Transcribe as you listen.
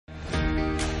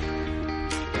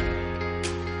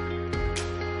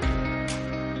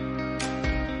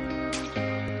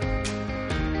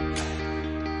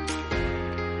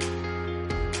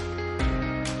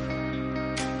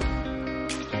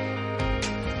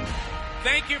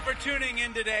Thank you for tuning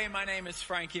in today. My name is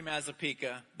Frankie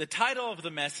Mazzapica. The title of the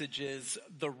message is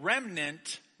The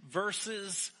Remnant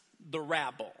versus the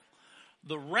Rabble.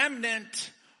 The Remnant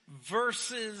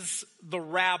versus the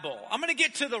Rabble. I'm going to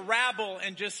get to the Rabble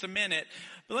in just a minute,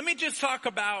 but let me just talk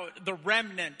about the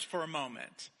remnant for a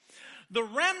moment. The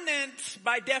remnant,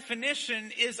 by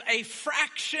definition, is a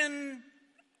fraction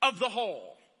of the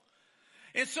whole.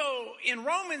 And so in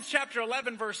Romans chapter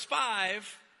 11, verse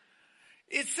 5,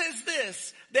 it says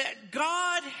this, that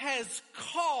God has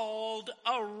called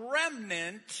a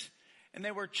remnant, and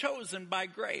they were chosen by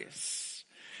grace.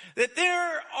 That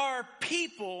there are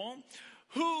people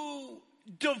who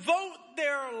devote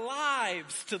their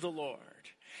lives to the Lord.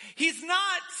 He's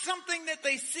not something that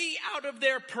they see out of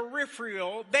their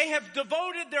peripheral. They have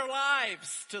devoted their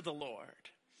lives to the Lord.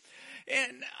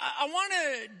 And I want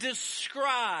to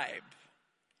describe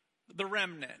the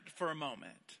remnant for a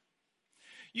moment.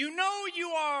 You know you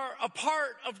are a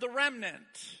part of the remnant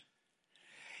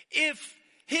if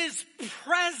His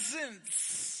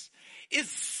presence is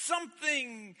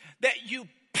something that you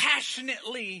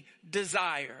passionately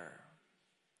desire.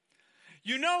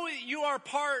 You know you are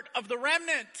part of the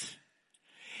remnant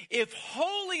if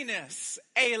holiness,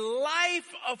 a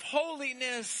life of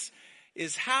holiness,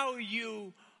 is how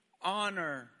you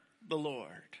honor the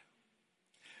Lord.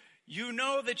 You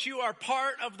know that you are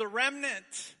part of the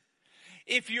remnant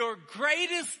if your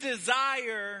greatest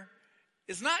desire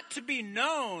is not to be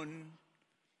known,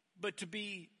 but to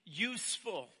be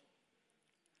useful.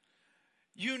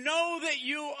 You know that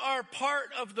you are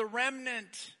part of the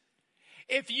remnant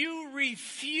if you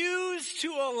refuse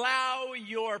to allow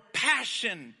your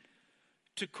passion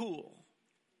to cool.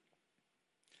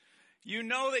 You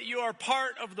know that you are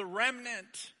part of the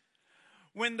remnant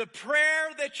when the prayer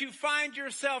that you find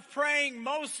yourself praying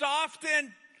most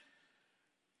often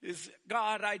is,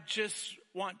 God, I just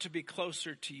want to be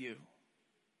closer to you.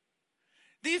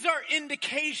 These are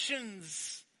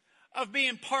indications of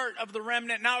being part of the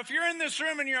remnant. Now, if you're in this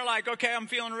room and you're like, okay, I'm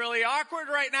feeling really awkward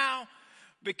right now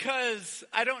because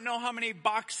I don't know how many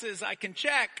boxes I can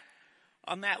check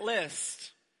on that list.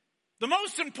 The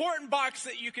most important box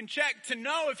that you can check to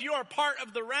know if you are part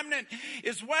of the remnant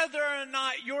is whether or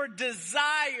not your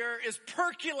desire is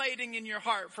percolating in your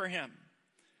heart for Him.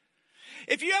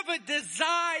 If you have a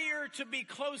desire to be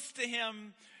close to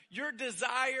Him, your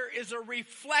desire is a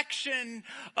reflection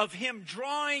of Him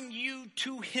drawing you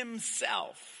to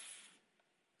Himself.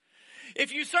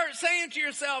 If you start saying to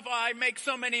yourself, oh, I make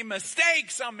so many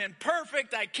mistakes, I'm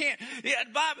imperfect, I can't. Yeah,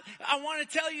 Bob, I want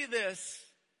to tell you this,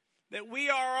 that we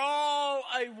are all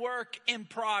a work in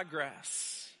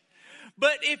progress.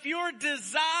 But if your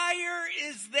desire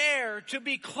is there to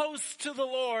be close to the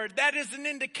Lord, that is an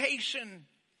indication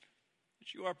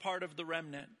that you are part of the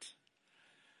remnant.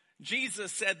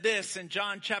 Jesus said this in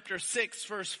John chapter 6,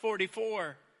 verse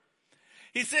 44.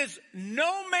 He says,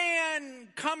 no man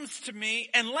comes to me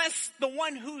unless the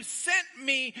one who sent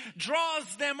me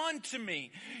draws them unto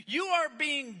me. You are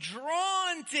being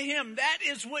drawn to Him. That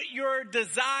is what your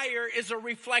desire is a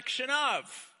reflection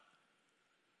of.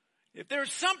 If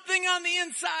there's something on the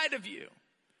inside of you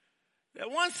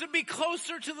that wants to be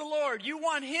closer to the Lord, you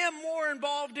want Him more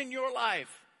involved in your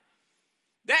life.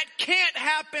 That can't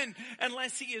happen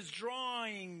unless He is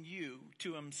drawing you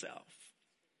to Himself.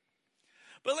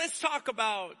 But let's talk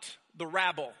about the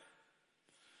rabble.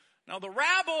 Now, the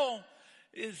rabble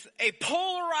is a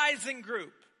polarizing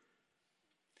group.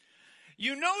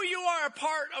 You know you are a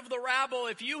part of the rabble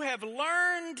if you have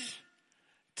learned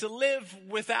to live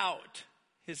without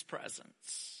His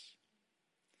presence.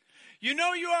 You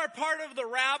know you are a part of the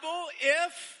rabble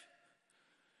if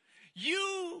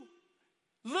you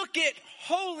look at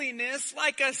holiness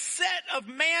like a set of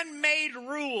man-made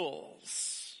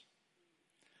rules.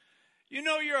 You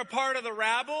know you're a part of the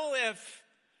rabble if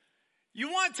you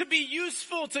want to be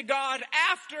useful to God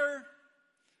after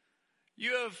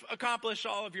you have accomplished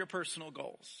all of your personal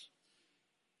goals.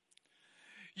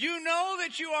 You know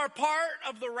that you are part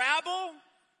of the rabble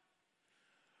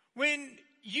when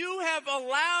you have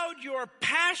allowed your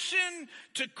passion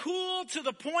to cool to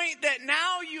the point that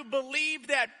now you believe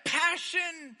that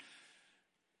passion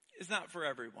is not for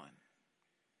everyone.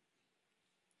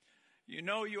 You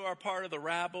know you are part of the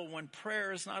rabble when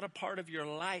prayer is not a part of your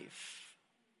life.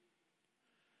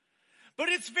 But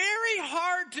it's very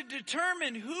hard to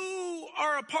determine who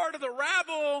are a part of the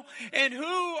rabble and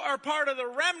who are part of the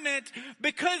remnant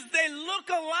because they look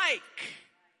alike.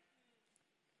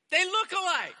 They look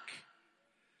alike.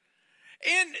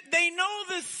 And they know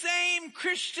the same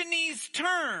Christianese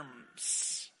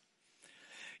terms.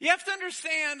 You have to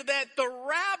understand that the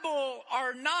rabble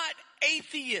are not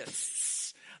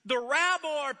atheists. The rabble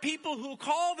are people who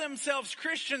call themselves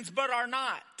Christians but are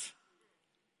not.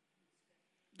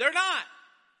 They're not.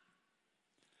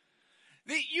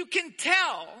 You can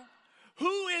tell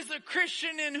who is a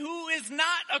Christian and who is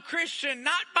not a Christian,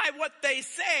 not by what they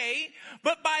say,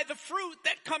 but by the fruit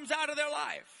that comes out of their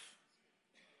life.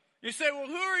 You say, well,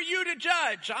 who are you to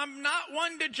judge? I'm not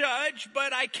one to judge,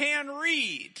 but I can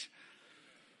read.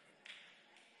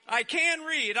 I can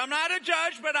read. I'm not a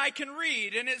judge, but I can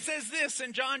read. And it says this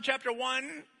in John chapter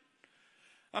 1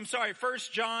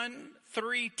 John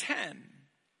 3:10.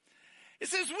 It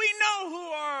says, we know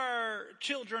who are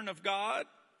children of God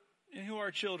and who are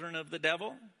children of the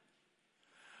devil.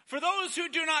 For those who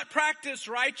do not practice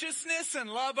righteousness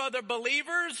and love other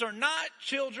believers are not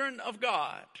children of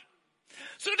God.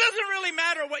 So it doesn't really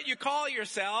matter what you call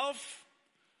yourself.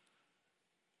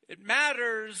 It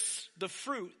matters the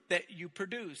fruit that you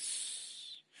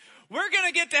produce. We're going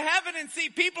to get to heaven and see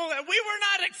people that we were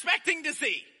not expecting to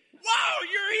see. Wow,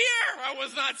 you're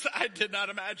here. I did not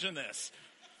imagine this.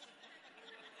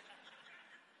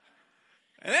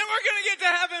 And then we're going to get to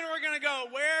heaven and we're going to go,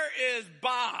 where is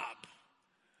Bob?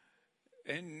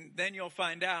 And then you'll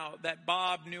find out that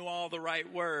Bob knew all the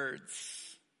right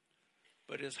words,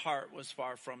 but his heart was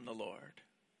far from the Lord.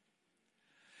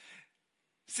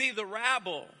 See, the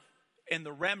rabble and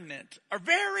the remnant are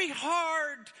very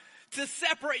hard to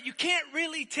separate. You can't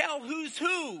really tell who's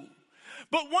who.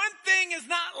 But one thing is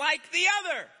not like the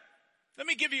other. Let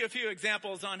me give you a few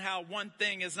examples on how one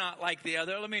thing is not like the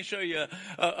other. Let me show you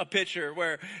a picture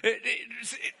where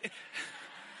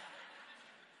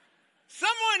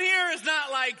someone here is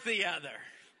not like the other.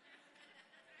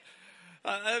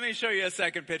 Let me show you a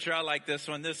second picture. I like this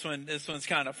one. This one's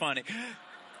kind of funny.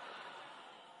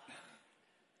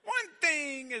 One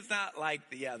thing is not like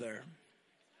the other.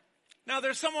 Now,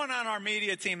 there's someone on our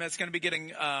media team that's going to be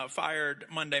getting fired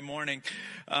Monday morning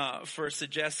for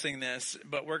suggesting this,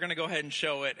 but we're going to go ahead and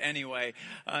show it anyway.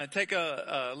 Take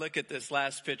a look at this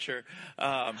last picture.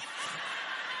 Something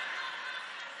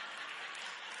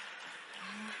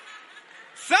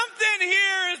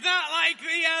here is not like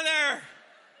the other.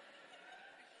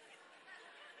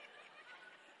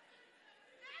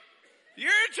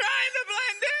 You're trying to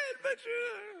blend in, but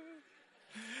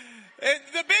and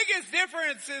the biggest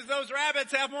difference is those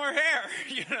rabbits have more hair,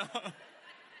 you know.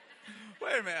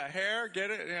 Wait a minute, hair,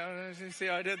 get it? You know, you see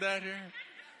how I did that here?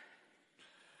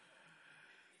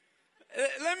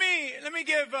 Let me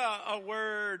give a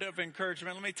word of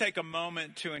encouragement. Let me take a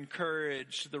moment to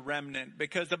encourage the remnant,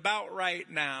 because about right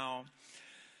now,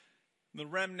 the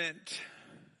remnant,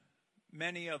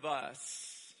 many of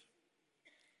us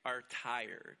are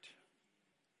tired.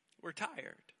 We're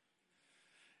tired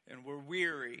and we're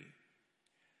weary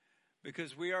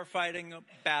because we are fighting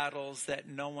battles that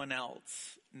no one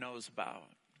else knows about.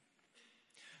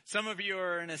 Some of you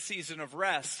are in a season of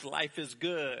rest. Life is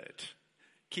good.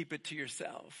 Keep it to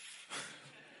yourself.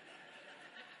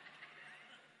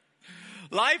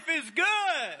 Life is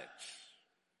good.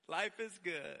 Life is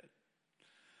good.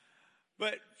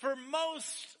 But for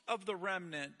most of the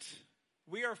remnant,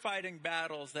 we are fighting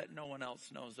battles that no one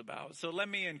else knows about. So let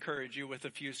me encourage you with a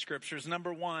few scriptures.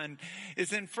 Number one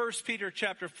is in 1 Peter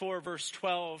chapter 4, verse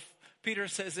 12. Peter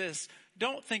says this,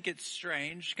 don't think it's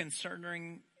strange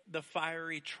concerning the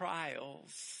fiery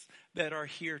trials that are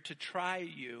here to try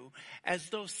you, as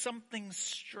though something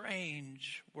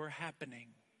strange were happening.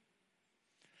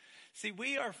 See,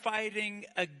 we are fighting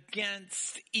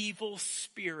against evil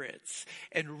spirits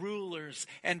and rulers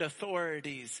and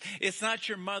authorities. It's not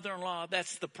your mother-in-law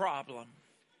that's the problem.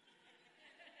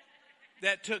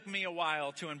 That took me a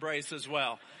while to embrace as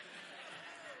well.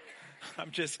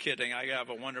 I'm just kidding. I have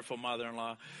a wonderful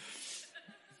mother-in-law.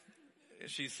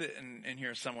 She's sitting in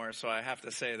here somewhere, so I have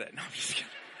to say that. No, I'm just kidding.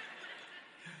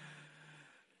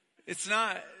 It's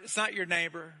not your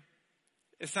neighbor.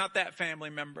 It's not that family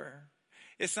member.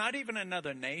 It's not even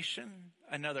another nation,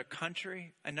 another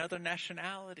country, another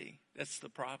nationality. That's the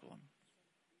problem.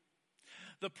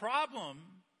 The problem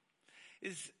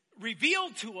is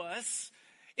revealed to us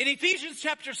in Ephesians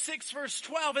chapter 6, verse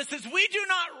 12. It says, we do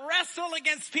not wrestle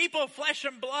against people, flesh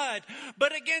and blood,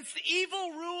 but against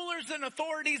evil rulers and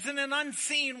authorities in an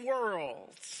unseen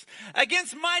world,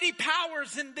 against mighty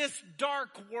powers in this dark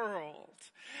world,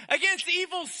 against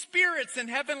evil spirits in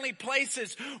heavenly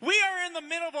places. We are in the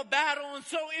middle of a battle, and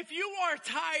so if you are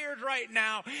tired right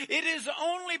now, it is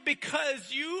only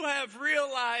because you have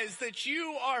realized that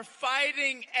you are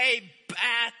fighting a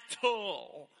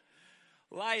battle.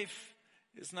 Life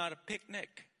is not a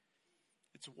picnic,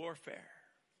 it's warfare.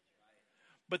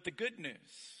 But the good news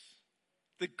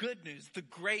the good news, the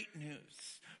great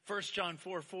news. 1 John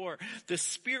 4:4, the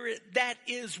spirit that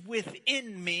is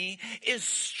within me is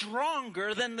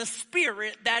stronger than the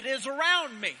spirit that is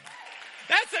around me.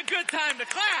 That's a good time to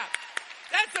clap.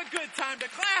 That's a good time to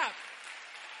clap.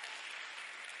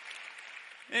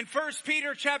 In 1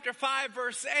 Peter chapter 5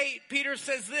 verse 8, Peter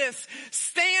says this,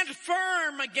 stand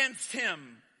firm against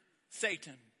him,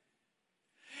 Satan,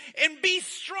 and be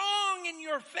strong in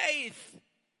your faith.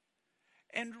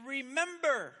 And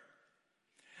remember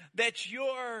that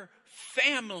your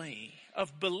family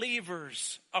of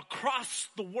believers across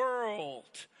the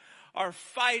world are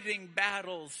fighting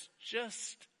battles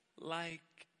just like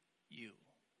you.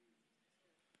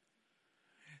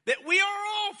 That we are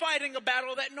all fighting a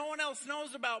battle that no one else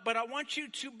knows about, but I want you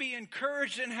to be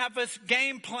encouraged and have a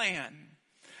game plan.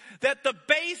 That the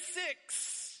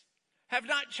basics have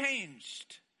not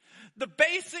changed. The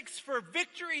basics for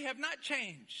victory have not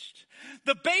changed.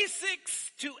 The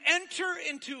basics to enter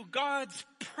into God's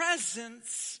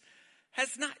presence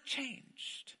has not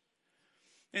changed.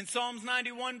 In Psalms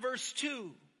 91 verse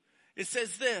 2, it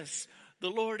says this, the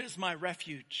Lord is my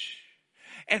refuge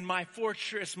and my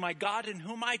fortress, my God in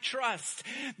whom I trust.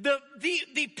 The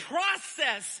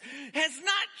process has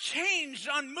not changed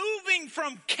on moving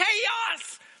from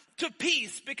chaos to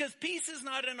peace, because peace is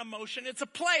not an emotion, it's a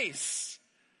place.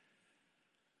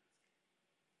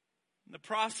 The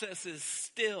process is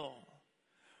still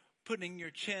putting your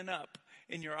chin up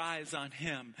and your eyes on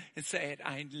him and saying,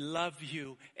 I love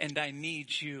you and I need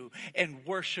you, and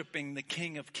worshiping the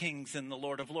King of Kings and the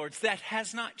Lord of Lords. That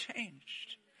has not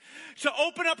changed. So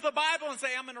open up the Bible and say,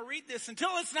 I'm going to read this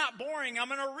until it's not boring. I'm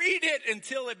going to read it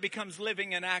until it becomes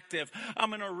living and active. I'm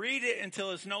going to read it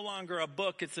until it's no longer a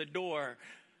book, it's a door.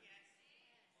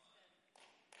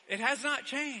 It has not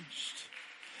changed.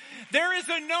 There is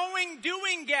a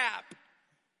knowing-doing gap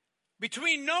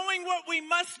between knowing what we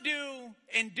must do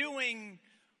and doing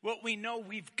what we know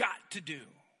we've got to do.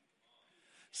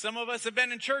 Some of us have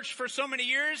been in church for so many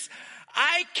years,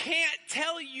 I can't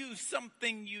tell you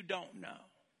something you don't know.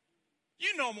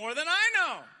 You know more than I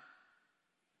know.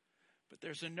 But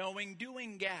there's a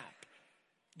knowing-doing gap.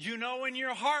 You know in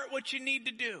your heart what you need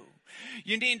to do.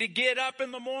 You need to get up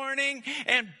in the morning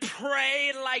and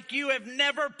pray like you have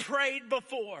never prayed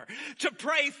before. To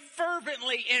pray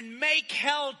fervently and make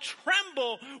hell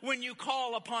tremble when you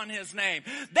call upon his name.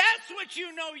 That's what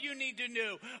you know you need to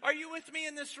do. Are you with me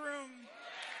in this room?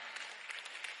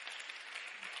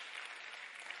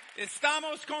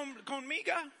 ¿Estamos conmigo?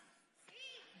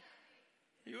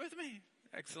 Are you with me?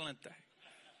 Excelente.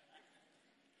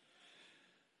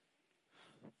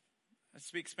 I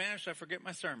speak Spanish, I forget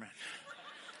my sermon.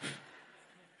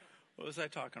 What was I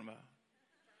talking about?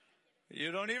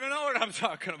 You don't even know what I'm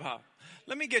talking about.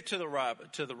 Let me get to the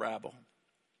rabble.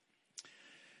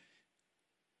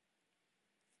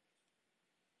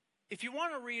 If you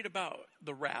want to read about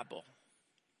the rabble,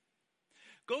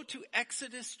 go to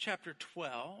Exodus chapter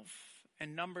 12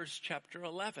 and Numbers chapter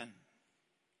 11.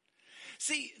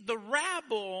 See, the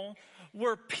rabble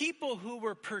were people who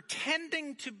were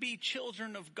pretending to be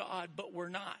children of God, but were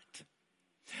not.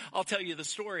 I'll tell you the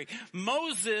story.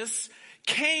 Moses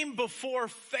came before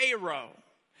Pharaoh.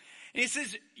 And he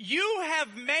says, you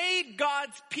have made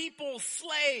God's people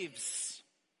slaves.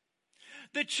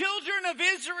 The children of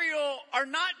Israel are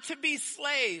not to be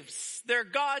slaves. They're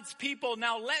God's people.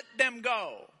 Now let them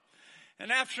go.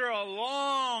 And after a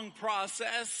long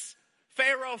process,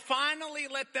 Pharaoh finally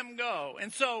let them go.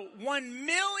 And so 1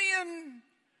 million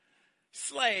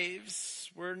slaves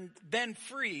were then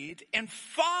freed and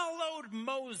followed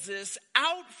Moses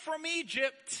out from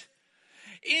Egypt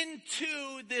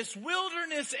into this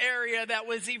wilderness area that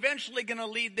was eventually going to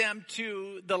lead them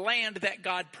to the land that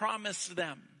God promised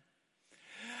them.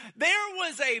 There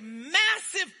was a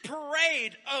massive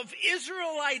parade of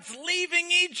Israelites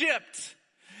leaving Egypt.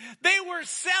 They were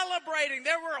celebrating.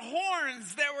 There were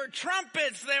horns, there were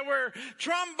trumpets, there were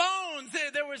trombones,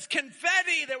 there was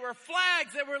confetti, there were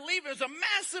flags, there were leaving. It was a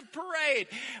massive parade.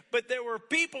 But there were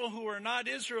people who were not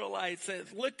Israelites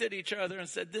that looked at each other and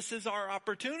said, this is our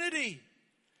opportunity.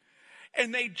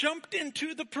 And they jumped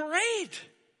into the parade.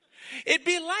 It'd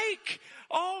be like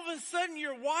all of a sudden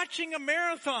you're watching a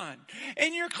marathon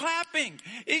and you're clapping.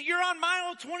 You're on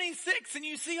mile 26 and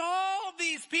you see all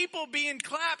these people being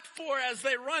clapped for as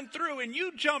they run through, and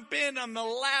you jump in on the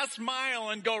last mile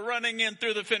and go running in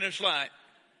through the finish line.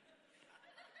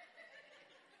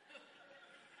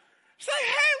 It's like,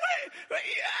 hey,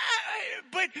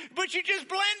 wait, but you just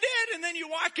blend in, and then you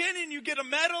walk in and you get a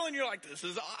medal and you're like, this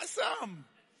is awesome.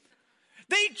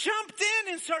 They jumped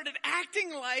in and started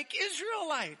acting like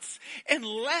Israelites and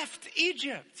left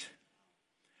Egypt.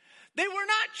 They were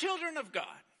not children of God.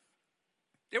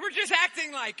 They were just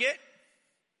acting like it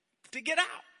to get out.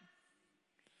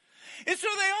 And so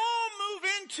they all move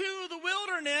into the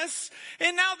wilderness,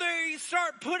 and now they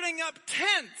start putting up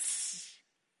tents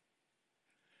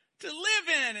to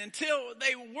live in until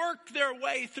they work their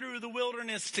way through the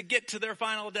wilderness to get to their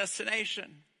final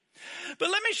destination. But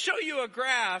let me show you a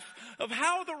graph of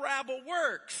how the rabble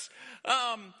works.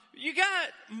 You got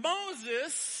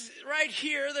Moses right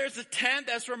here. There's a tent.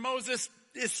 That's where Moses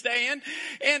is staying.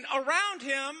 And around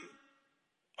him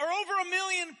are over 1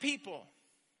 million people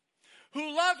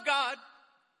who love God,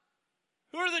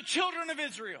 who are the children of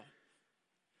Israel.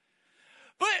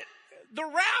 But the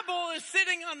rabble is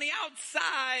sitting on the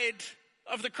outside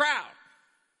of the crowd.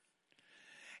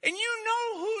 And you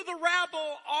know who the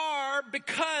rabble are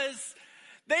because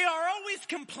they are always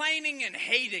complaining and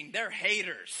hating. They're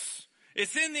haters.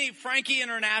 It's in the Frankie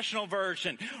International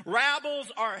Version.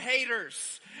 Rabbles are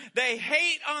haters. They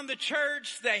hate on the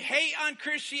church. They hate on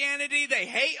Christianity. They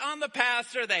hate on the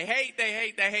pastor. They hate.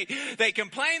 They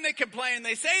complain.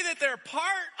 They say that they're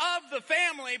part of the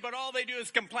family, but all they do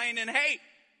is complain and hate.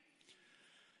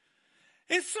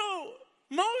 And so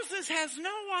Moses has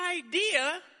no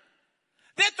idea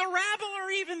that the rabble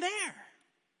are even there,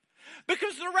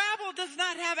 because the rabble does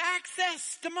not have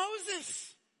access to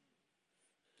Moses.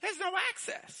 Has no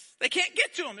access. They can't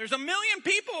get to him. There's 1 million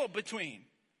people between.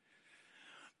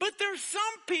 But there's some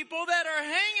people that are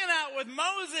hanging out with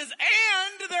Moses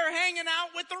and they're hanging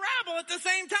out with the rabble at the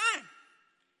same time.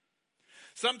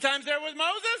 Sometimes they're with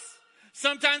Moses.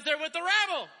 Sometimes they're with the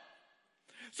rabble.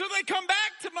 So they come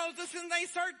back to Moses and they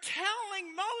start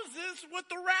telling Moses what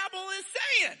the rabble is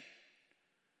saying.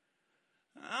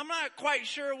 I'm not quite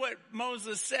sure what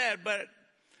Moses said, but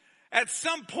at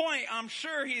some point I'm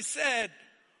sure he said,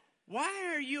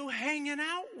 "Why are you hanging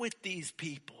out with these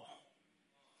people?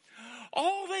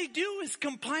 All they do is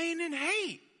complain and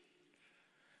hate."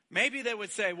 Maybe they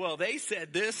would say, "Well, they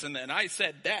said this and then I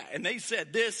said that, and they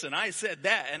said this and I said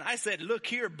that, and I said, look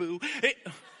here, boo."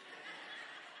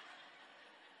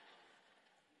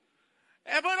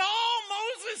 But all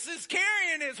Moses is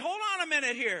carrying is, hold on a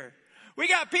minute here. We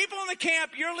got people in the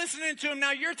camp, you're listening to them,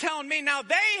 now you're telling me, now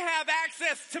they have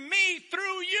access to me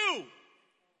through you.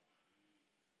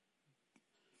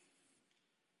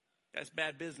 That's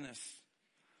bad business.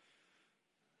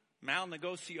 Mal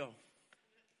negocio.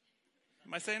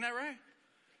 Am I saying that right?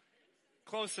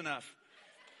 Close enough.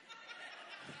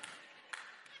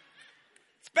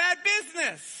 It's bad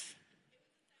business.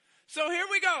 So here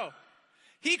we go.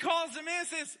 He calls them in and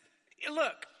says,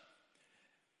 look,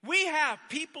 we have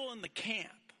people in the camp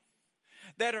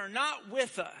that are not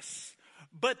with us,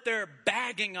 but they're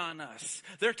bagging on us.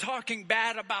 They're talking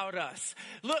bad about us.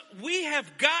 Look, we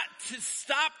have got to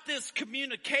stop this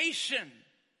communication.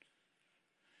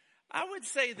 I would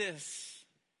say this.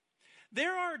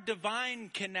 There are divine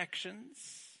connections,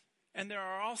 and there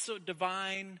are also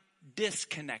divine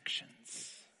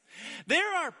disconnections.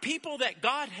 There are people that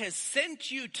God has sent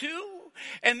you to,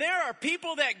 and there are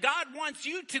people that God wants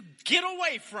you to get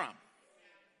away from.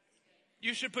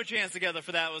 You should put your hands together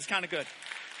for that. It was kind of good.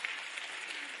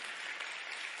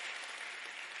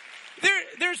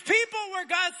 There's people where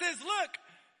God says, look,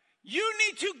 you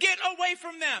need to get away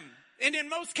from them. And in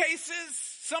most cases,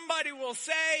 somebody will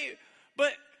say,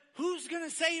 but who's going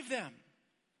to save them?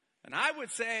 And I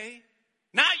would say,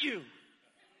 not you.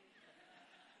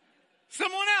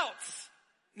 Someone else,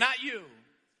 not you.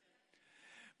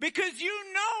 Because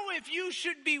you know if you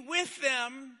should be with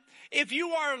them, if you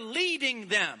are leading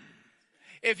them.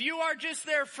 If you are just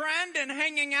their friend and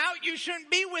hanging out, you shouldn't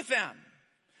be with them.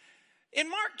 In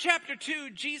Mark chapter 2,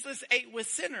 Jesus ate with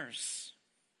sinners.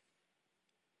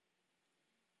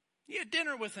 He had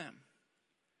dinner with them.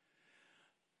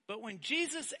 But when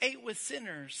Jesus ate with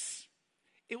sinners,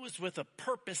 it was with a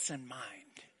purpose in mind.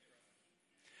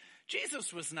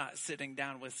 Jesus was not sitting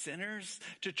down with sinners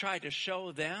to try to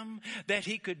show them that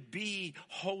he could be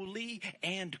holy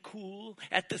and cool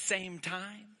at the same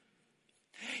time.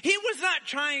 He was not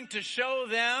trying to show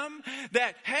them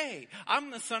that, hey,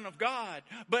 I'm the Son of God,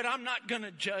 but I'm not going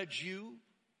to judge you.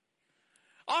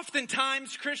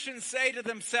 Oftentimes Christians say to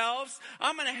themselves,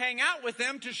 I'm going to hang out with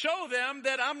them to show them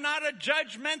that I'm not a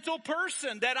judgmental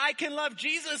person, that I can love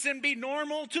Jesus and be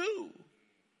normal too.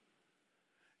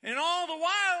 And all the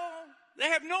while, they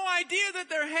have no idea that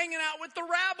they're hanging out with the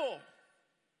rabble.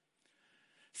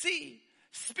 See,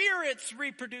 spirits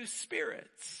reproduce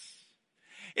spirits.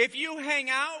 If you hang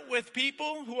out with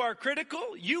people who are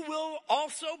critical, you will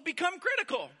also become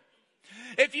critical.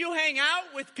 If you hang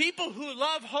out with people who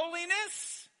love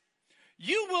holiness,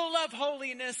 you will love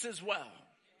holiness as well.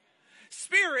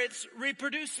 spirits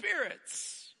reproduce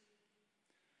spirits.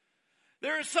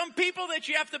 There are some people that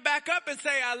you have to back up and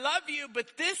say, I love you,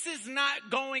 but this is not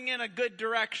going in a good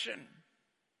direction.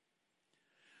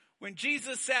 When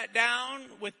Jesus sat down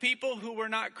with people who were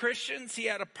not Christians, he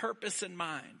had a purpose in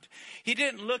mind. He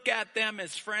didn't look at them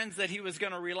as friends that he was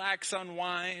going to relax,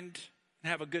 unwind,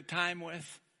 and have a good time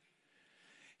with.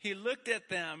 He looked at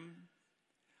them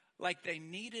like they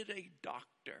needed a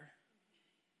doctor.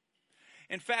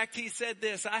 In fact, he said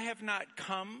this, I have not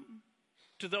come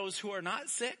to those who are not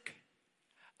sick.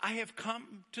 I have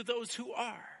come to those who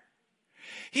are.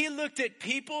 He looked at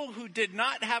people who did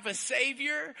not have a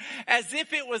Savior as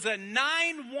if it was a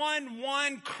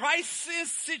 911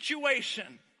 crisis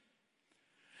situation.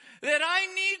 That I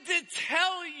need to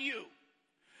tell you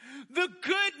the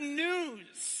good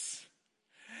news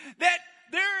that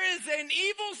there is an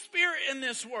evil spirit in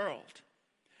this world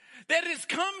that has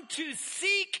come to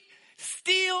seek,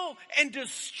 steal, and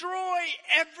destroy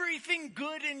everything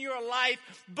good in your life.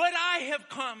 But I have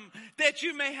come that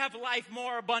you may have life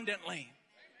more abundantly.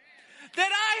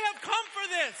 That I have come for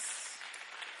this.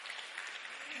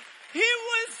 He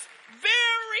was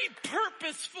very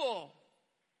purposeful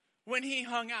when he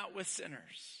hung out with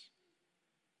sinners.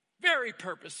 Very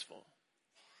purposeful.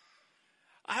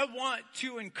 I want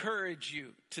to encourage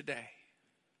you today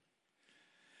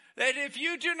that if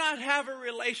you do not have a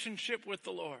relationship with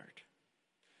the Lord,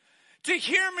 to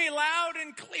hear me loud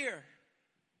and clear,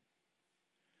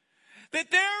 that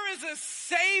there is a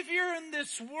Savior in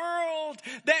this world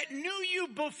that knew you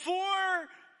before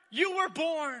you were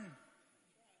born.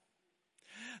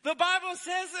 The Bible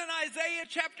says in Isaiah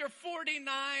chapter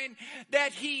 49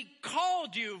 that he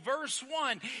called you, verse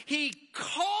 1, he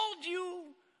called you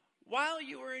while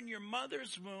you were in your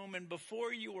mother's womb, and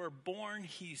before you were born,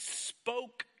 he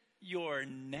spoke your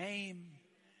name.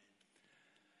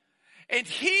 And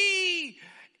he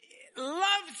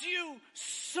loves you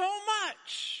so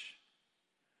much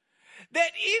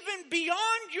that even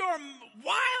beyond your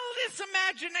wildest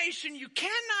imagination, you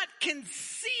cannot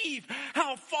conceive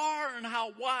how far and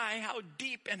how wide, how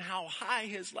deep and how high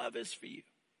his love is for you.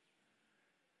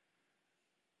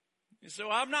 And so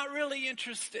I'm not really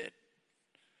interested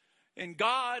in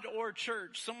God or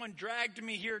church. Someone dragged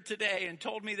me here today and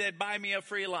told me they'd buy me a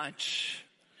free lunch.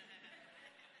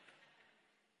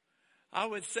 I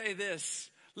would say this,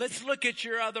 let's look at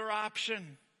your other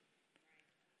option.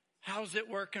 How's it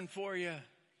working for you?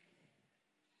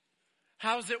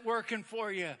 How's it working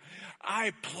for you?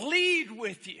 I plead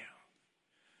with you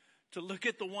to look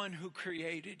at the one who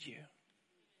created you.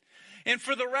 And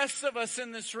for the rest of us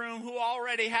in this room who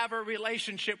already have a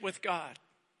relationship with God,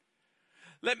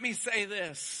 let me say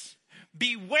this.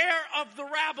 Beware of the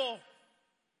rabble.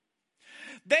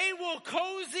 They will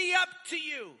cozy up to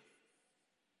you.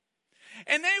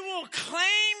 And they will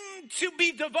claim to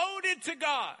be devoted to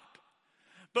God.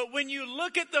 But when you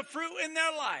look at the fruit in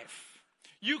their life,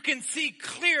 you can see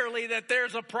clearly that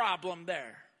there's a problem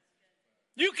there.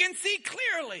 You can see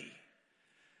clearly.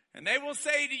 And they will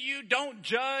say to you, don't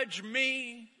judge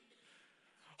me.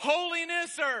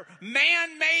 Holiness are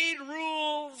man-made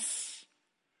rules.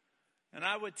 And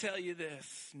I would tell you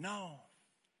this, no.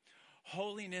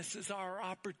 Holiness is our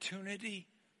opportunity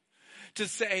to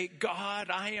say, God,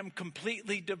 I am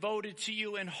completely devoted to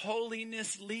you, and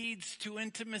holiness leads to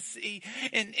intimacy,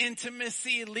 and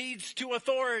intimacy leads to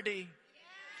authority.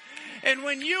 And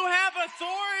when you have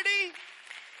authority,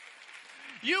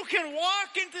 you can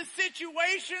walk into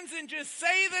situations and just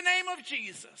say the name of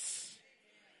Jesus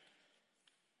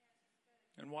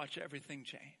and watch everything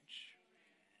change.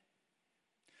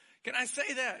 Can I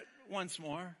say that once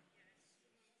more?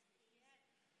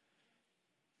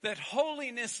 That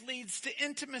holiness leads to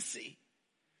intimacy.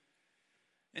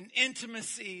 And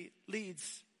intimacy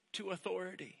leads to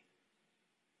authority.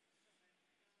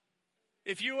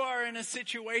 If you are in a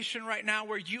situation right now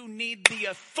where you need the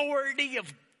authority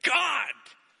of God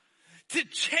to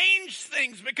change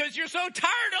things because you're so tired of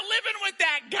living with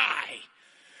that guy,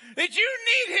 that you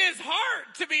need his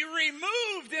heart to be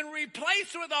removed and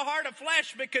replaced with a heart of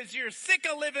flesh because you're sick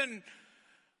of living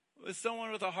with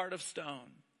someone with a heart of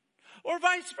stone. Or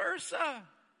vice versa.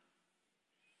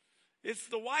 It's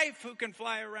the wife who can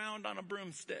fly around on a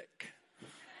broomstick.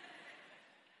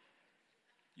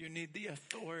 You need the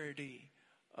authority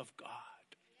of God.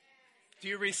 Do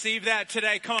you receive that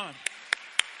today? Come on.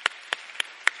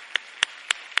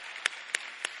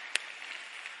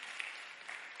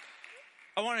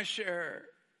 I want to share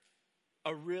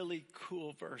a really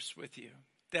cool verse with you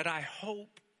that I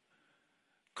hope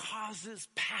causes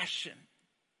passion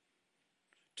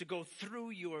to go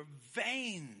through your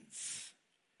veins.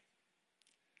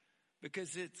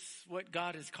 because it's what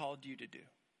God has called you to do.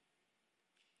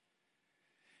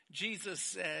 Jesus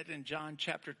said in John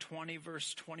chapter 20,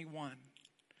 verse 21,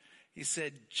 he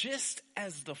said, just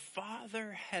as the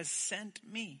Father has sent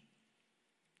me,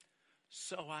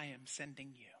 so I am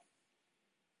sending you.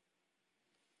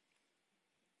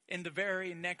 In the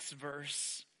very next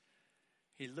verse,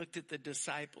 he looked at the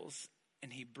disciples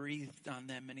and he breathed on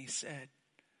them and he said,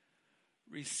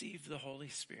 receive the Holy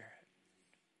Spirit.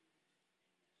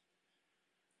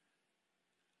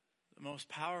 The most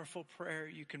powerful prayer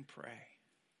you can pray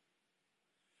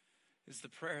is the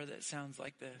prayer that sounds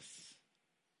like this.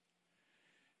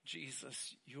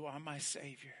 Jesus, you are my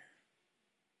Savior.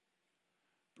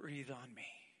 Breathe on me.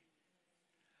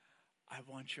 I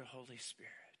want your Holy Spirit.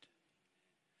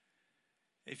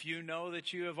 If you know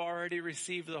that you have already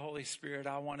received the Holy Spirit,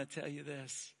 I want to tell you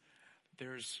this.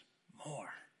 There's more.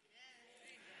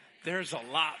 There's a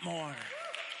lot more.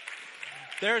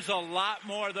 There's a lot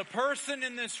more. The person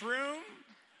in this room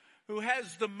who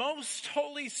has the most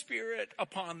Holy Spirit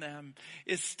upon them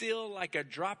is still like a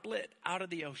droplet out of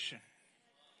the ocean.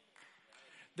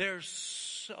 There's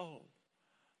so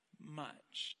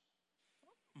much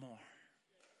more.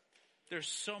 There's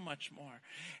so much more.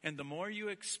 And the more you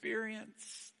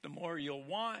experience, the more you'll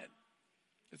want.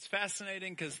 It's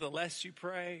fascinating because the less you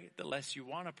pray, the less you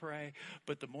want to pray.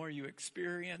 But the more you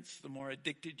experience, the more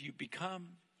addicted you become.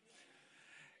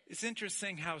 It's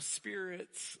interesting how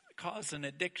spirits cause an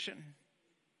addiction.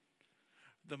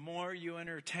 The more you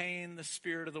entertain the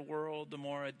spirit of the world, the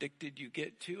more addicted you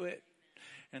get to it.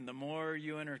 And the more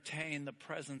you entertain the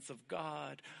presence of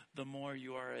God, the more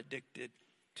you are addicted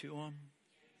to Him.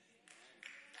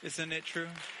 Isn't it true?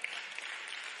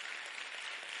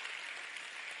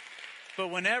 But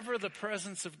whenever the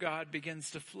presence of God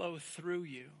begins to flow through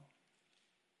you,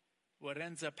 what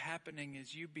ends up happening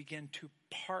is you begin to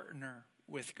partner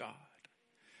with God.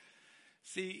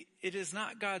 See, it is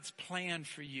not God's plan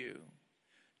for you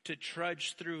to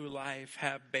trudge through life,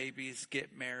 have babies,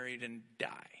 get married, and die.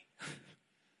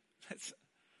 It's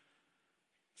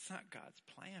not God's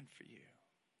plan for you.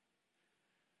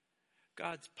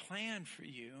 God's plan for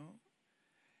you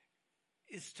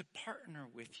is to partner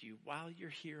with you while you're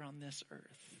here on this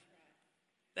earth.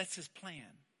 That's His plan.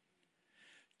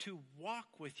 To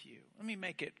walk with you. Let me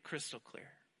make it crystal clear.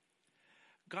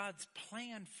 God's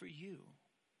plan for you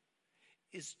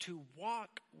is to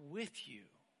walk with you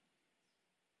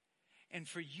and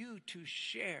for you to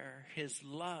share His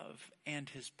love and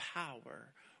His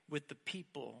power with the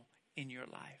people in your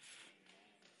life.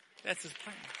 That's His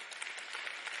plan.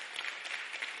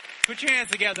 Put your hands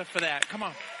together for that. Come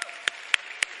on.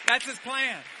 That's His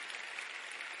plan.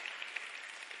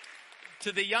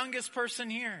 To the youngest person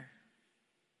here,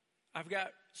 I've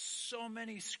got so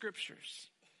many scriptures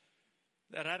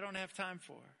that I don't have time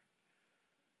for,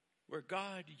 where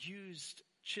God used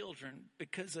children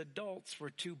because adults were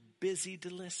too busy to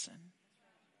listen.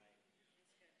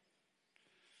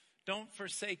 Don't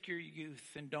forsake your youth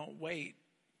and don't wait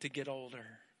to get older.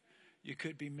 You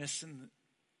could be missing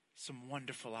some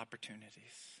wonderful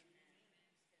opportunities.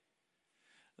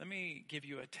 Let me give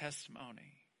you a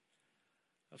testimony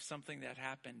of something that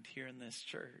happened here in this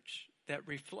church that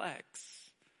reflects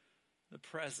the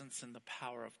presence and the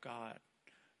power of God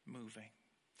moving.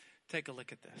 Take a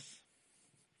look at this.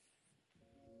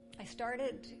 I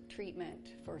started treatment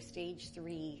for stage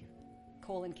 3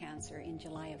 colon cancer in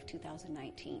July of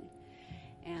 2019.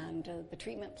 And the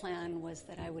treatment plan was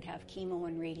that I would have chemo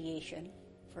and radiation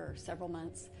for several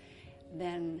months,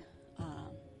 then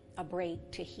a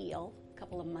break to heal, a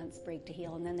couple of months break to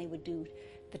heal, and then they would do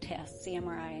the tests, the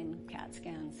MRI and CAT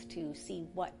scans, to see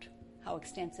how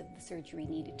extensive the surgery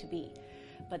needed to be.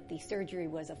 But the surgery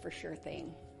was a for sure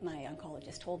thing, my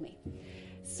oncologist told me.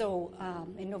 So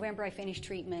in November I finished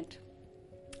treatment,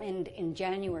 and in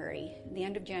January, the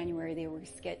end of January,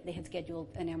 they had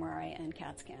scheduled an MRI and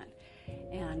CAT scan.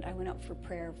 And I went up for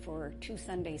prayer for 2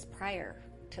 Sundays prior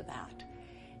to that.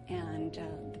 And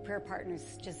the prayer partners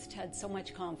just had so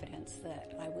much confidence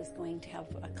that I was going to have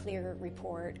a clear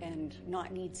report and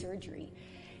not need surgery.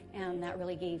 And that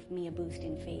really gave me a boost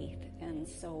in faith. And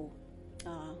so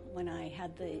when I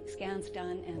had the scans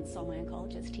done and saw my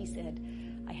oncologist, he said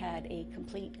I had a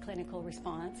complete clinical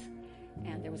response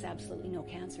and there was absolutely no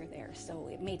cancer there. So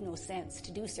it made no sense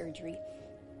to do surgery.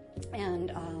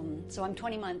 And so I'm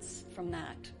 20 months from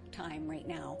that time right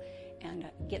now, and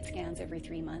get scans every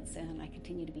 3 months, and I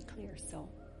continue to be clear. So,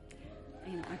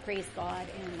 I praise God,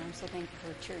 and I'm so thankful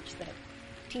for a church that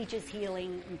teaches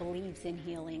healing, and believes in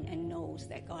healing, and knows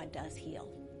that God does heal.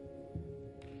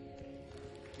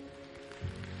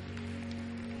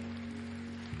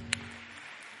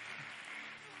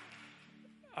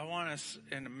 I want us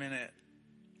in a minute,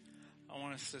 I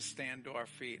want us to stand to our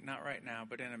feet, not right now,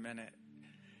 but in a minute,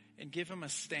 and give him a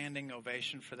standing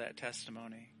ovation for that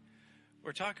testimony.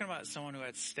 We're talking about someone who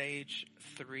had stage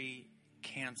 3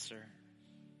 cancer,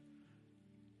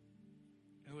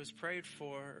 who was prayed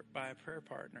for by a prayer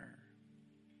partner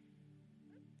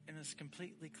and is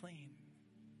completely clean.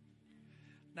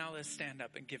 Now let's stand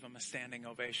up and give him a standing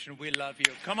ovation. We love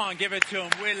you. Come on, give it to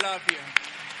him. We love you.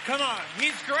 Come on.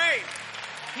 He's great.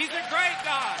 He's a great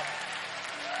God.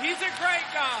 He's a great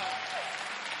God.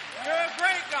 You're a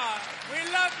great God. We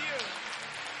love you.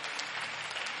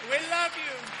 We love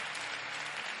you.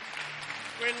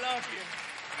 We love you.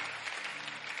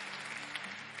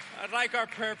 I'd like our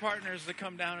prayer partners to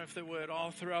come down, if they would,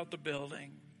 all throughout the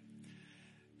building.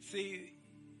 See,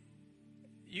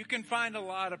 you can find a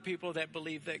lot of people that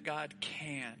believe that God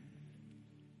can.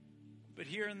 But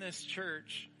here in this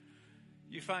church,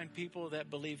 you find people that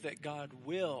believe that God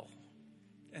will.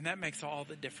 And that makes all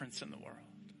the difference in the world.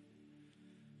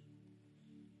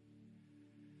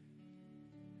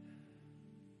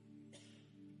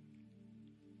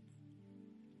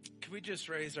 Can we just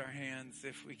raise our hands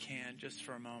if we can, just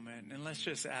for a moment? And let's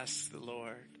just ask the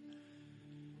Lord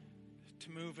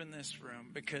to move in this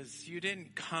room, because you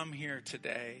didn't come here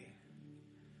today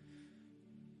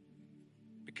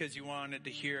because you wanted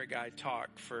to hear a guy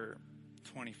talk for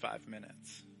 25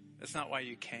 minutes. That's not why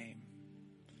you came.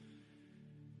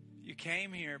 You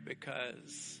came here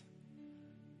because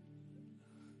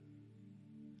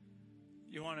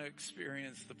you want to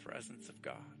experience the presence of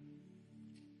God.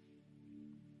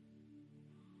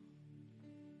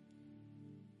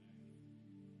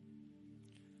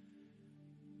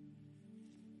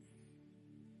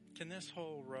 Can this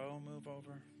whole row move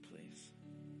over, please?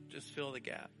 Just fill the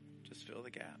gap. Just fill the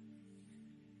gap.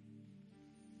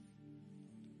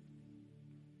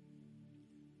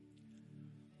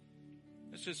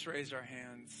 Let's just raise our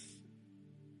hands.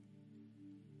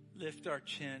 Lift our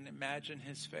chin. Imagine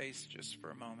his face just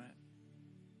for a moment.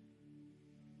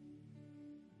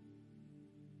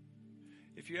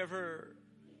 If you ever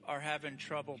are having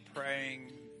trouble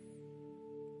praying,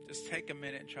 just take a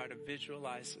minute and try to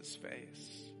visualize his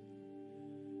face.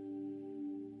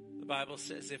 The Bible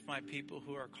says, if my people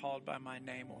who are called by my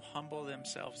name will humble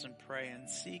themselves and pray and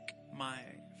seek my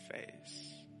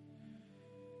face.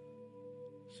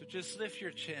 So just lift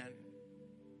your chin.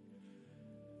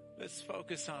 Let's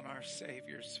focus on our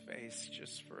Savior's face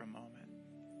just for a moment.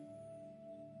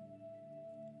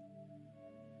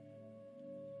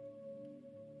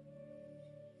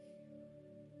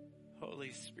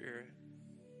 Holy Spirit,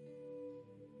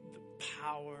 the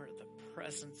power, the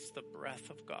presence, the breath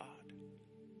of God.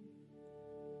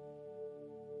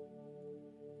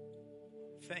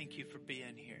 Thank you for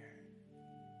being here.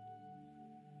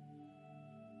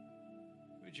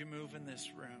 Would you move in this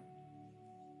room?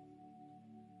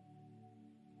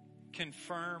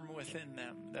 Confirm within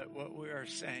them that what we are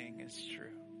saying is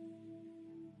true.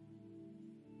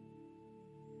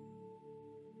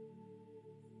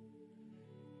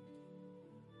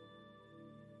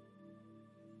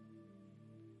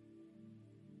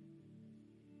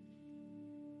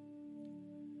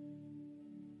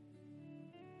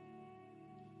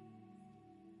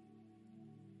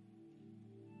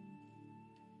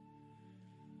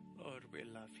 Lord, we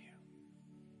love you.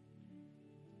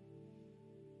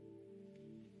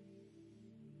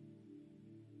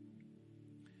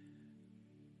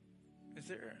 Is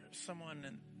there someone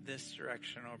in this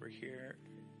direction over here?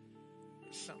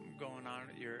 Something going on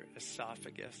at your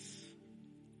esophagus?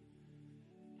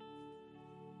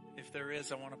 If there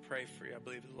is, I want to pray for you. I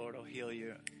believe the Lord will heal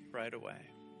you right away.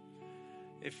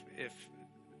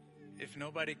 If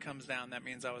nobody comes down, that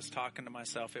means I was talking to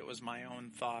myself. It was my own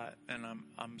thought, and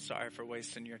I'm sorry for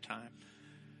wasting your time.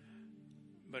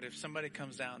 But if somebody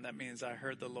comes down, that means I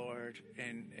heard the Lord,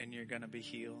 and you're going to be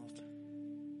healed.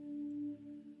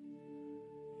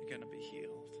 You're going to be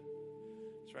healed.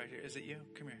 It's right here. Is it you?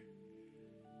 Come here.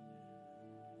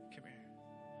 Come here.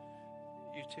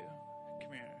 You too.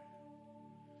 Come here.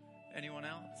 Anyone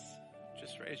else?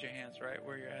 Just raise your hands right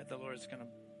where you're at. The Lord's going to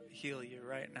heal you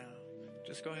right now.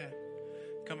 Just go ahead.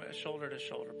 Come shoulder to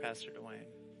shoulder, Pastor Dwayne.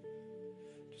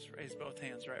 Just raise both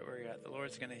hands right where you're at. The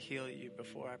Lord's going to heal you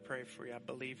before I pray for you. I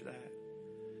believe that.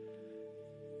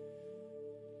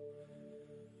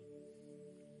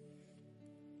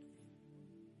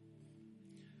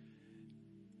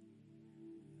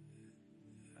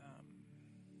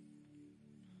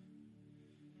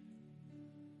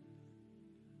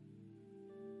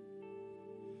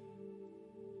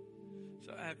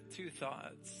 So I have two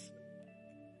thoughts.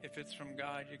 If it's from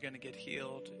God, you're going to get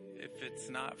healed. If it's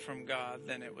not from God,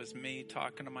 then it was me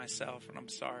talking to myself, and I'm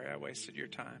sorry I wasted your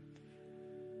time.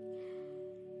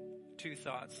 2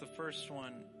 thoughts. The first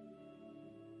one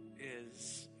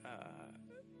is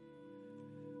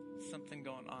something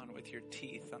going on with your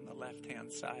teeth on the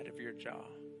left-hand side of your jaw.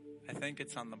 I think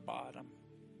it's on the bottom.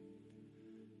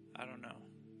 I don't know.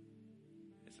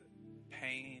 Is it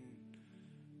pain,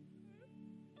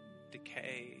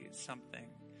 decay, something?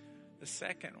 The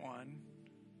second one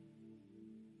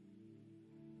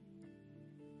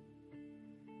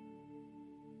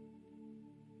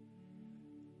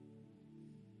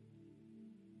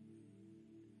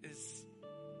is,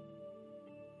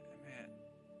 man,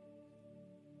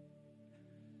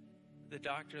 the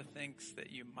doctor thinks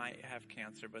that you might have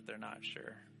cancer, but they're not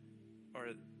sure. Or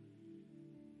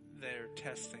they're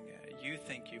testing it. You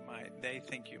think you might. They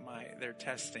think you might. They're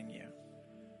testing you.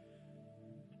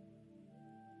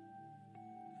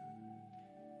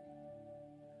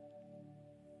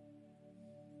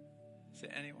 Is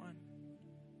it anyone?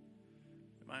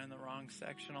 Am I in the wrong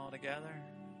section altogether?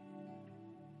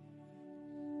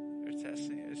 They're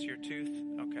testing it. It's your tooth?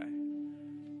 Okay.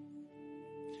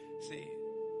 See,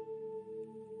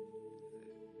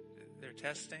 they're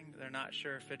testing. They're not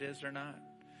sure if it is or not.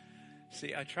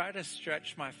 See, I try to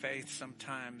stretch my faith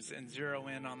sometimes and zero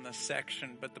in on this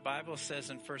section, but the Bible says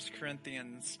in 1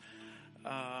 Corinthians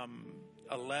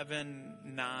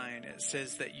 11:9, it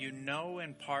says that you know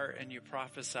in part and you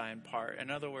prophesy in part. In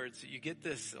other words, you get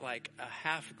this like a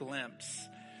half glimpse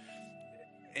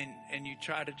and you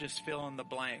try to just fill in the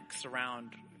blanks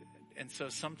around. And so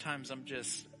sometimes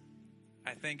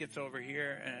I think it's over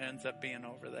here and it ends up being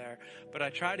over there. But I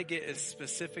try to get as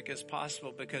specific as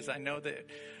possible because I know that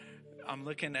I'm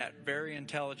looking at very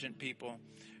intelligent people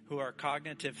who are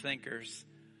cognitive thinkers.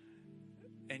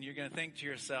 And you're going to think to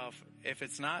yourself, if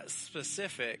it's not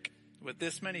specific with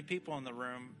this many people in the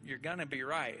room, you're going to be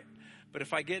right. But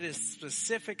if I get as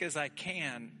specific as I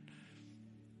can,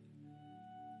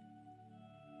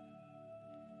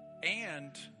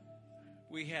 and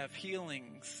we have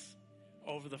healings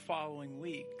over the following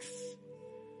weeks,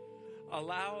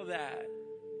 allow that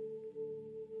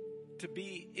to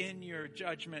be in your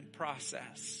judgment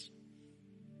process.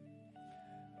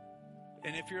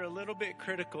 And if you're a little bit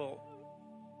critical,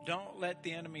 don't let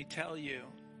the enemy tell you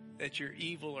that you're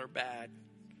evil or bad.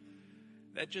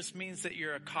 That just means that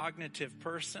you're a cognitive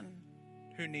person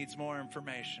who needs more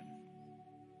information.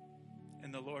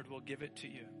 And the Lord will give it to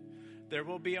you. There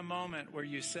will be a moment where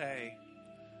you say,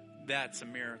 that's a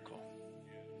miracle.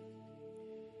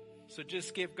 So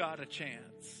just give God a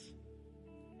chance.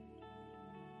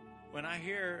 When I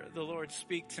hear the Lord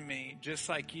speak to me, just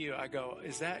like you, I go,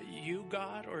 is that you,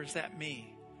 God, or is that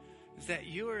me? Is that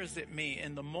you or is it me?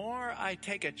 And the more I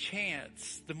take a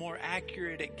chance, the more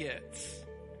accurate it gets.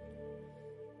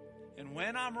 And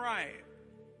when I'm right,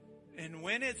 and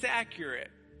when it's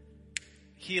accurate,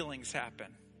 healings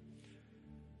happen.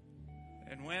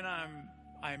 And when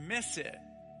I miss it,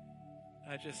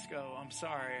 I just go, I'm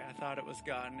sorry. I thought it was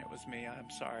God and it was me.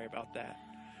 I'm sorry about that.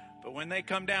 But when they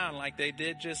come down like they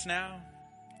did just now,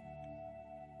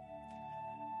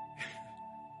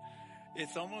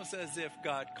 it's almost as if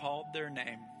God called their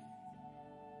name.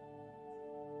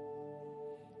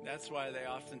 That's why they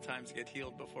oftentimes get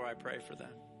healed before I pray for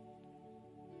them.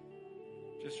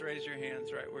 Just raise your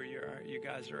hands right where you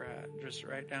guys are at. Just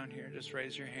right down here. Just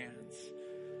raise your hands.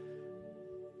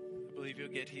 I believe you'll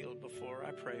get healed before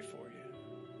I pray for you.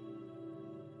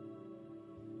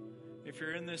 If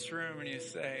you're in this room and you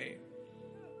say,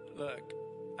 look,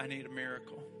 I need a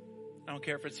miracle. I don't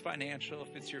care if it's financial,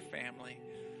 if it's your family.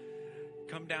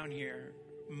 Come down here.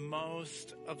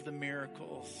 Most of the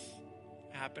miracles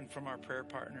happen from our prayer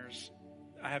partners.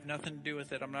 I have nothing to do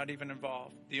with it. I'm not even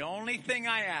involved. The only thing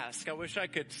I ask, I wish I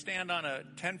could stand on a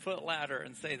 10-foot ladder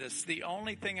and say this. The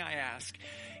only thing I ask,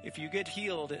 if you get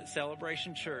healed at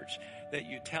Celebration Church, that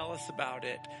you tell us about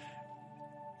it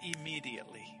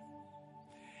immediately.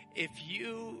 If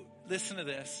you, listen to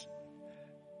this,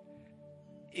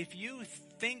 if you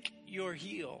think you're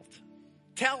healed,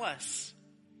 tell us.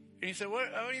 And you say, what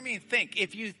do you mean think?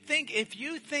 If you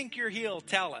think you're healed,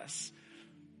 tell us.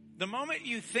 The moment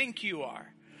you think you are.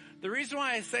 The reason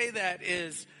why I say that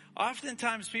is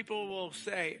oftentimes people will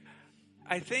say,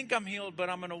 I think I'm healed, but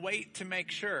I'm going to wait to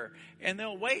make sure. And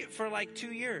they'll wait for like 2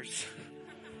 years.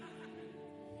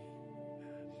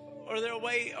 Or they'll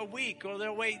wait a week, or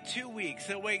they'll wait 2 weeks,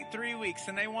 they'll wait 3 weeks,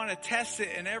 and they want to test it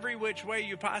in every which way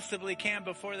you possibly can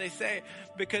before they say it,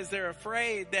 because they're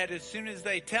afraid that as soon as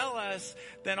they tell us,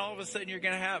 then all of a sudden you're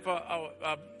going to have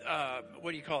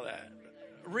what do you call that?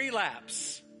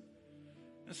 Relapse.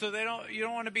 So you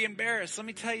don't want to be embarrassed. Let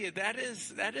me tell you, that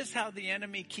is how the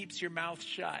enemy keeps your mouth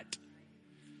shut.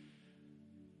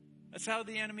 That's how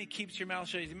the enemy keeps your mouth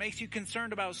shut. He makes you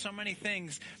concerned about so many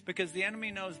things because the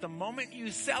enemy knows the moment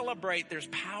you celebrate, there's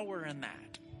power in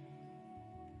that.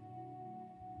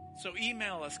 So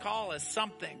email us, call us,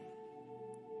 something.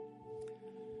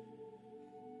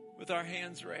 With our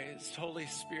hands raised, Holy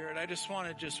Spirit, I just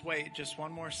want to wait just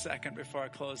one more second before I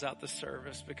close out the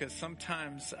service, because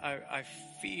sometimes I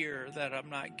fear that I'm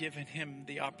not giving him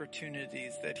the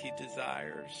opportunities that he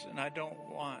desires, and I don't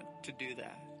want to do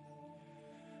that.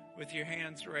 With your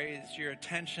hands raised, your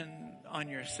attention on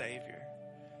your Savior,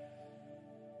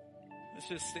 let's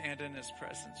just stand in his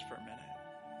presence for a minute.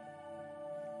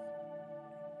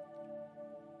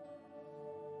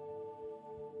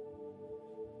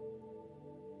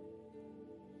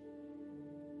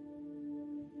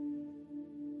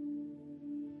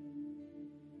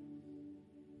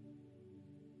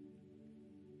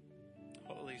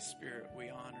 Holy Spirit, we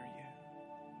honor you.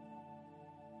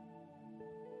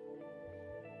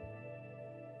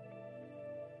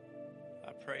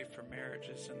 I pray for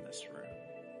marriages in this room.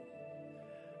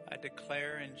 I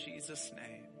declare in Jesus'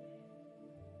 name,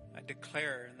 I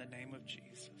declare in the name of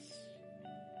Jesus,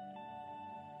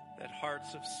 that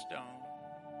hearts of stone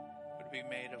would be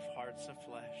made of hearts of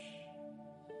flesh.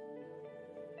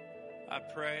 I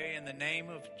pray in the name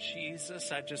of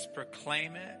Jesus, I just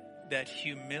proclaim it, that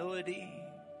humility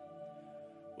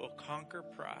will conquer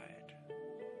pride.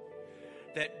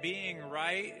 That being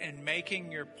right and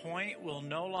making your point will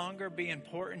no longer be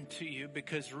important to you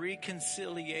because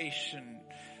reconciliation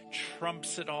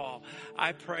trumps it all.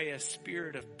 I pray a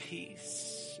spirit of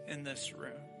peace in this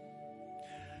room.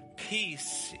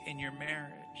 Peace in your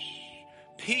marriage.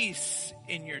 Peace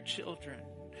in your children.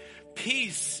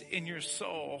 Peace in your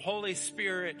soul. Holy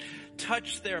Spirit,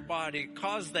 touch their body.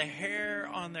 Cause the hair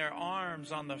on their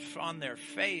arms, on their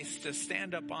face to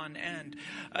stand up on end.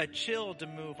 A chill to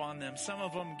move on them. Some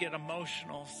of them get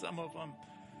emotional. Some of them,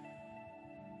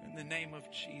 in the name of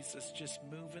Jesus, just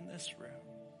move in this room.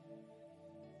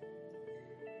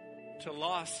 To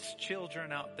lost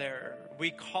children out there,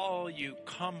 we call you,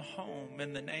 come home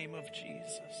in the name of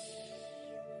Jesus.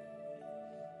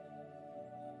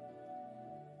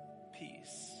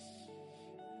 Peace.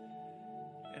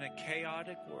 In a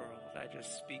chaotic world, I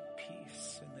just speak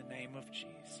peace in the name of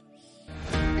Jesus.